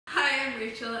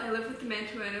Rachel. I live with the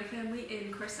Mantuano family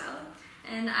in Corsell.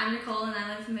 And I'm Nicole, and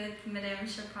I live with Madame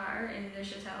Chapar in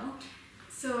Neuchâtel.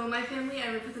 So my family, I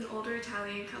live with an older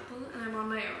Italian couple, and I'm on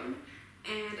my own.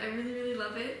 And I really, really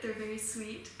love it. They're very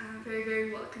sweet, very,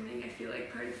 very welcoming. I feel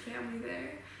like part of the family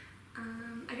there.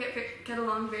 I get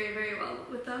along very, very well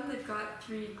with them. They've got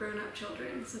 3 grown-up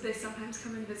children, so they sometimes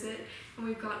come and visit. And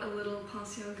we've got a little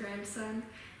pension grandson,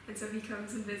 and so he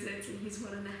comes and visits, and he's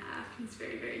 1.5. He's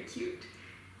very, very cute.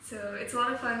 So it's a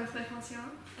lot of fun with my pension,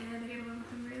 and I get along with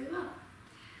them really well.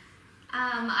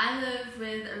 I live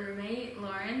with a roommate,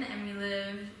 Lauren, and we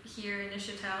live here in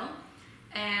Neuchâtel.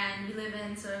 And we live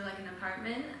in sort of like an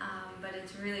apartment, but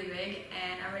it's really big,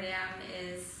 and our madame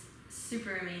is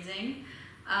super amazing.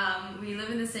 We live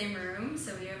in the same room,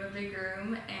 so we have a big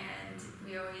room, and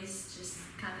we always just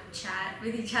kind of chat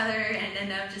with each other and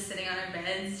end up just sitting on our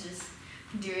beds, just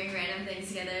doing random things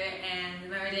together. And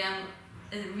my madame,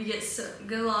 we get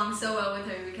along so well with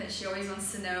her because she always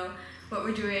wants to know what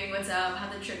we're doing, what's up, how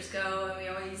the trips go, and we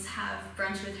always have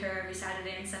brunch with her every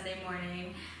Saturday and Sunday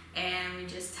morning. And we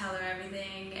just tell her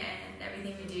everything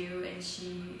we do, and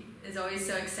she is always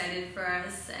so excited for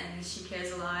us, and she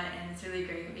cares a lot, and it's really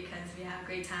great because we have a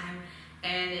great time,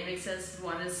 and it makes us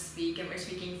want to speak, and we're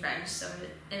speaking French, so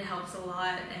it helps a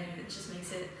lot, and it just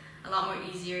makes it a lot more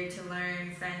easier to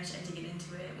learn French and to get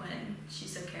into it when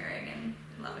she's so caring and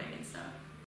loving and stuff.